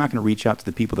like, I'm not going to reach out to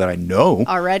the people that I know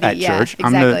Already, at yeah, church.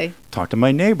 I'm going exactly. to talk to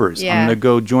my neighbors. Yeah. I'm going to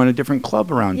go join a different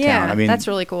club around Yeah. town. I mean, that's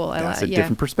really cool. that's a yeah.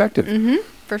 different perspective.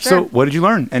 For sure. So, what did you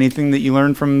learn? Anything that you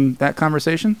learned from that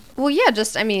conversation? Well, yeah,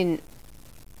 just I mean,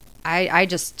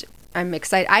 I'm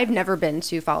excited. I've never been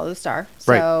to Follow the Star,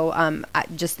 so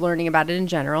just learning about it in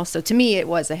general. So to me, it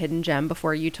was a hidden gem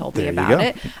before you told me There you about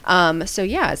go. it. So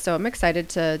yeah, so I'm excited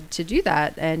to do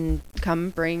that and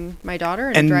come bring my daughter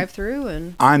and, And drive through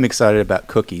and. I'm excited about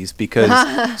cookies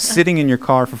because sitting in your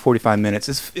car for 45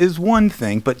 minutes is one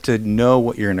thing, but to know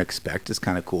what you're going to expect is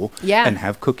kind of cool. Yeah. And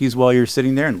have cookies while you're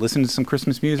sitting there and listen to some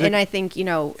Christmas music. And I think,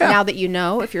 Yeah. now that you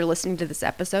know, if you're listening to this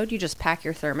episode, you just pack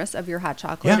your thermos of your hot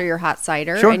chocolate Yeah. or your hot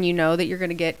cider, Sure. and you know that you're going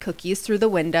to get cookies through the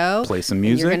window. Play some and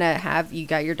music. You're going to you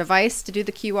got your device to do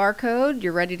the QR code.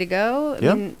 You're ready to go. I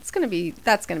Yep. mean, that's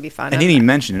going to be fun. And he didn't even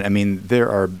mention it. I mean,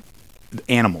 there are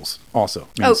animals also.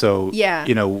 I mean, Oh, so, yeah.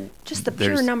 you know, Just the pure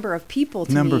there's number of people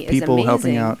to number me of people is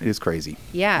helping amazing. out is crazy.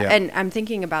 Yeah, and I'm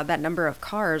thinking about that number of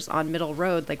cars on Middle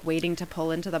Road, like waiting to pull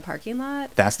into the parking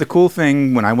lot. That's the cool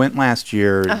thing. When I went last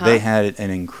year, they had an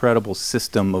incredible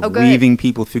system of Uh-huh. Oh, good. weaving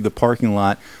people through the parking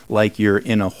lot like you're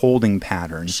in a holding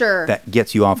pattern Sure. that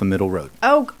gets you off a Middle Road.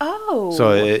 Oh.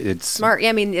 So it's Smart. Yeah,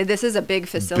 I mean, this is a big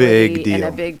facility Big deal. and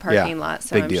a big parking Yeah, lot,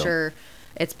 so big I'm deal. sure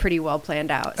it's pretty well planned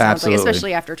out. Sounds Absolutely. like,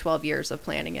 especially after 12 years of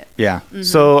planning it. Yeah.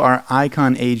 So our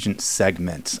Icon Agent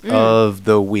segment of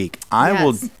the week,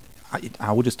 Yes.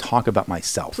 I will just talk about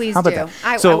myself. Please How about do. that?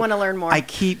 I So wanna learn more. I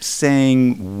keep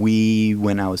saying we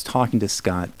when I was talking to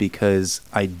Scott because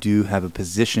I do have a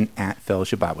position at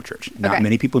Fellowship Bible Church. Not Okay.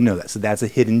 many people know that, so that's a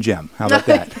hidden gem. How about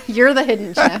that? You're the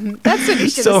hidden gem. That's what you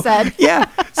should have said. Yeah.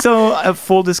 So,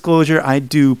 full disclosure, I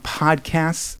do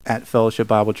podcasts at Fellowship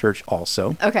Bible Church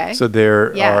also. Okay. So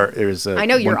there's I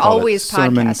know you're one called always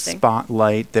Sermon podcasting.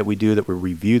 Spotlight that we do that we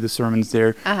review the sermons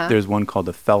there. Uh-huh. There's one called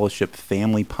the Fellowship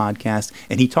Family Podcast,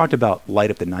 and he talked about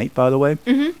Light Up the Night, by the way.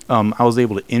 Mm-hmm. I was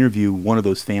able to interview one of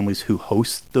those families who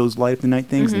hosts those Light Up the Night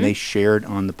things, and they shared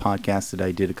on the podcast that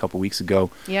I did a couple weeks ago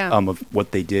Yeah. Mm-hmm. of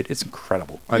what they did. It's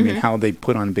incredible. I mean, how they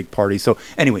put on a big party. So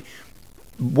anyway,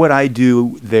 what I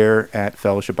do there at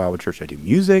Fellowship Bible Church, I do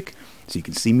music, so you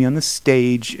can see me on the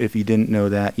stage if you didn't know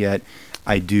that yet.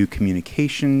 I do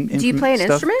communication. Do you play an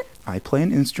stuff. instrument? I play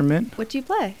an instrument. What do you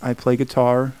play? I play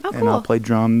guitar, Oh, and I'll cool. play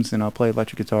drums, and I'll play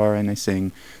electric guitar, and I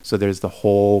sing. So there's the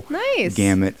whole Nice.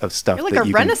 gamut of stuff. You're like that a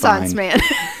you can Renaissance find. man.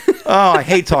 Oh, I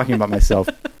hate talking about myself.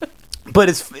 But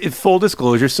it's full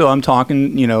disclosure. So I'm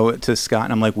talking, to Scott,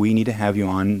 and I'm like, we need to have you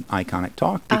on Iconic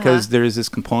Talk because there is this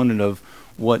component of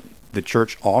what the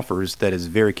church offers that is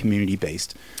very community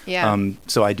based. Yeah.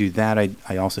 So I do that.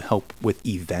 I also help with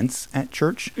events at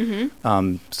church.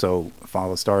 So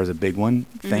Follow Star is a big one.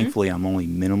 Thankfully, I'm only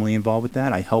minimally involved with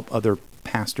that. I help other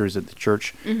pastors at the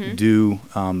church do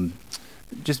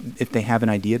just if they have an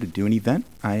idea to do an event,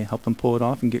 I help them pull it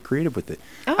off and get creative with it.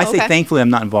 Oh, I say okay. thankfully I'm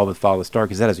not involved with Follow the Star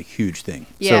because that is a huge thing.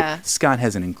 Yeah. So Scott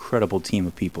has an incredible team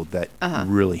of people that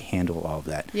really handle all of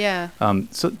that. Yeah.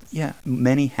 So yeah,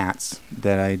 many hats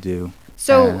that I do.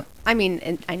 So, I mean,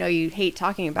 and I know you hate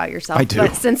talking about yourself, I do.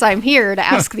 but since I'm here to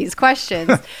ask these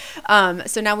questions,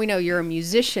 so now we know you're a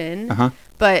musician.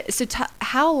 But so,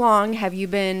 how long have you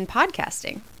been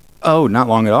podcasting? Oh, not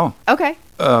long at all. Okay.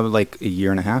 Like a year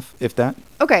and a half, if that.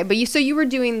 Okay, but you were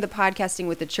doing the podcasting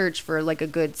with the church for like a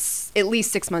good at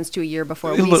least 6 months to a year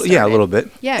before we started. Yeah, a little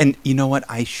bit. Yeah. And you know what?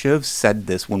 I should have said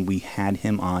this when we had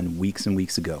him on weeks and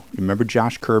weeks ago. Remember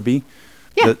Josh Kirby?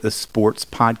 Yeah. The sports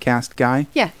podcast guy?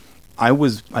 Yeah.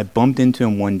 I bumped into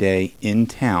him one day in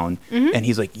town, Mm-hmm. and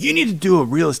he's like, "You need to do a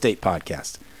real estate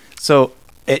podcast." So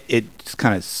it just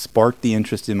kind of sparked the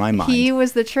interest in my mind. He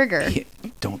was the trigger.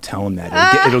 Don't tell him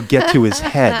that. It'll get to his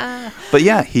head. But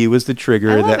yeah, he was the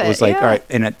trigger I love that it, was like, yeah. all right.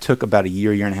 And it took about a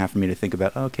year and a half for me to think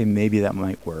about, okay, maybe that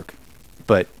might work.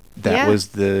 But that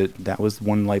Yeah. was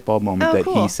one light bulb moment Oh, that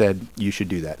cool. he said you should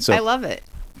do that. So I love it.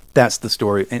 that's the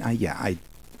story. And I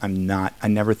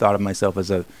never thought of myself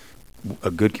as a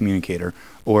good communicator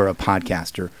or a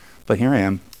podcaster, but here I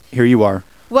am. Here you are.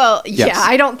 Well, Yes. yeah,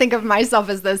 I don't think of myself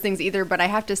as those things either, but I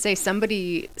have to say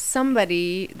somebody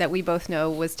that we both know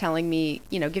was telling me,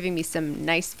 giving me some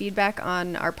nice feedback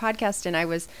on our podcast, and I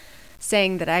was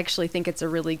saying that I actually think it's a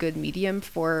really good medium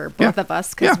for both Yeah. of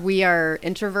us because Yeah. we are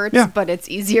introverts, Yeah. but it's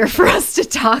easier for us to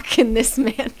talk in this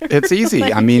manner. It's easy.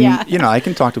 Like, I mean, yeah. I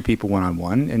can talk to people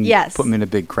one-on-one and Yes. put them in a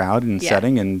big crowd and Yeah.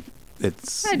 setting, and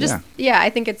it's, I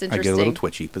think it's I interesting. get a little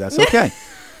twitchy, but that's okay.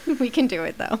 We can do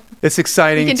it though. It's We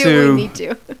exciting can do what we to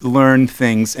need to. learn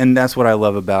things, and that's what I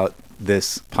love about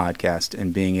this podcast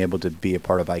and being able to be a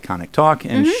part of Iconic Talk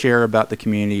and share about the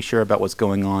community, share about what's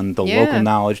going on, the Mm-hmm. Yeah. local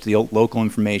knowledge, the local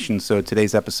information. So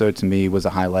today's episode to me was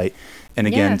a highlight. And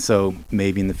again, Yeah. so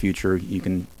maybe in the future you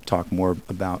can talk more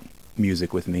about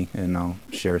music with me and I'll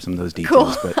share some of those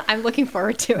Cool. details. But I'm looking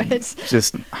forward to it.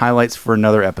 just highlights for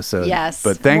another episode. Yes.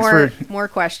 But thanks more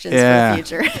questions yeah, for the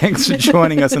future. thanks for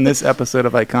joining us in this episode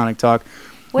of Iconic Talk.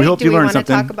 Wait, we hope do you we learned want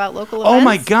to something. talk about local Oh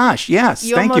my events? gosh, yes.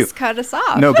 You Thank you. almost cut us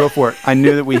off. No, go for it. I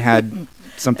knew that we had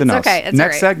something It's else. okay. It's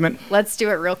Next all right. segment. Let's do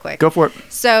it real quick. Go for it.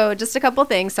 So just a couple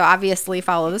things. So obviously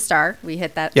Follow the Star. We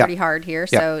hit that Yeah. pretty hard here.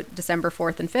 Yeah. So December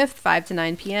 4th and 5th, 5 to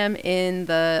 9 p.m. in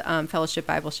the Fellowship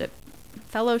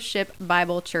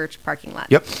Bible Church parking lot.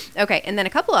 Yep. Okay, and then a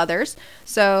couple others.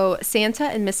 So Santa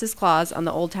and Mrs. Claus on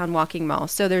the Old Town Walking Mall.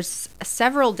 So there's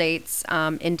several dates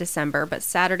in December, but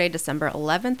Saturday, December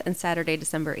 11th and Saturday,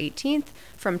 December 18th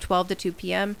from 12 to 2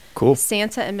 p.m. Cool.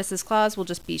 Santa and Mrs. Claus will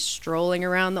just be strolling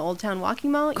around the Old Town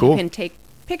Walking Mall. Cool. You can take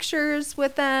pictures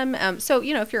with them. So,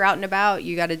 if you're out and about,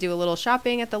 you got to do a little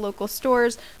shopping at the local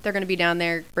stores. They're going to be down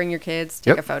there. Bring your kids,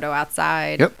 take Yep. a photo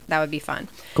outside. Yep. That would be fun.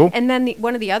 Cool. And then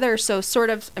one of the other, so sort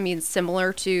of,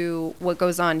 similar to what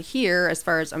goes on here as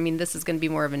far as, this is going to be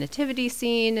more of a nativity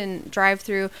scene and drive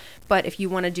through. But if you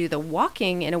want to do the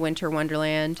walking in a winter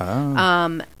wonderland,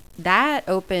 that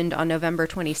opened on November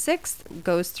 26th,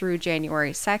 goes through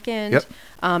January 2nd Yep.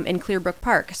 in Clearbrook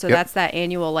Park. So Yep. that's that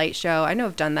annual light show. I know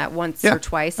I've done that once Yeah, or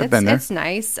twice. I've been there. It's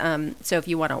nice. So if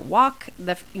you want to walk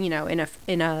in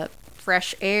a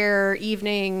fresh air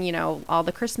evening, all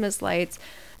the Christmas lights,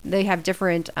 they have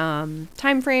different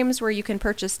time frames where you can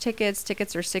purchase tickets.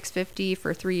 Tickets are $6.50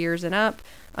 for 3 years and up.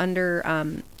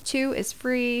 Under 2 is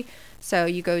free. So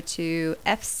you go to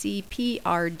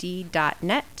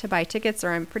fcprd.net to buy tickets,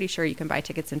 or I'm pretty sure you can buy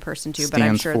tickets in person too. But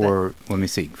I'm Stands sure for, let me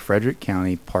see, Frederick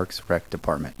County Parks Rec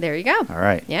Department. there you go. All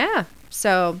right. Yeah.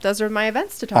 So those are my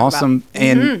events to talk Awesome. about.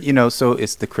 And, so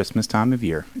it's the Christmas time of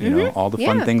year. All the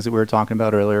fun Yeah. things that we were talking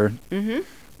about earlier. Mm-hmm.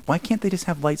 Why can't they just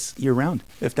have lights year round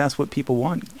if that's what people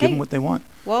want? Give Hey. them what they want.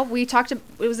 Well, we talked.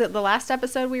 Was it the last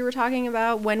episode we were talking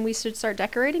about when we should start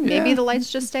decorating? Maybe Yeah. the lights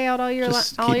just stay out all year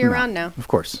Just all keep year 'em out. round now. Of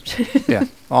course. Yeah,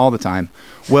 all the time.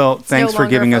 Well, thanks no for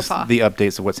longer giving a us faux pas. the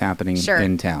updates of what's happening Sure.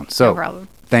 in town. So, problem.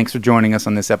 thanks for joining us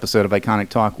on this episode of Iconic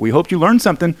Talk. We hope you learned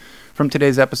something from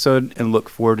today's episode and look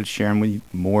forward to sharing with you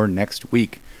more next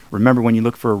week. Remember, when you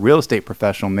look for a real estate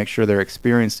professional, make sure they're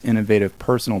experienced, innovative,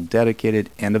 personal, dedicated,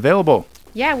 and available.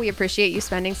 Yeah, we appreciate you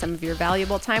spending some of your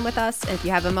valuable time with us. And if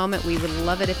you have a moment, we would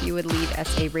love it if you would leave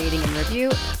us a rating and review.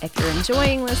 If you're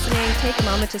enjoying listening, take a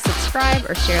moment to subscribe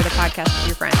or share the podcast with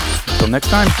your friends. Until next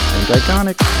time, think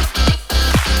Iconic.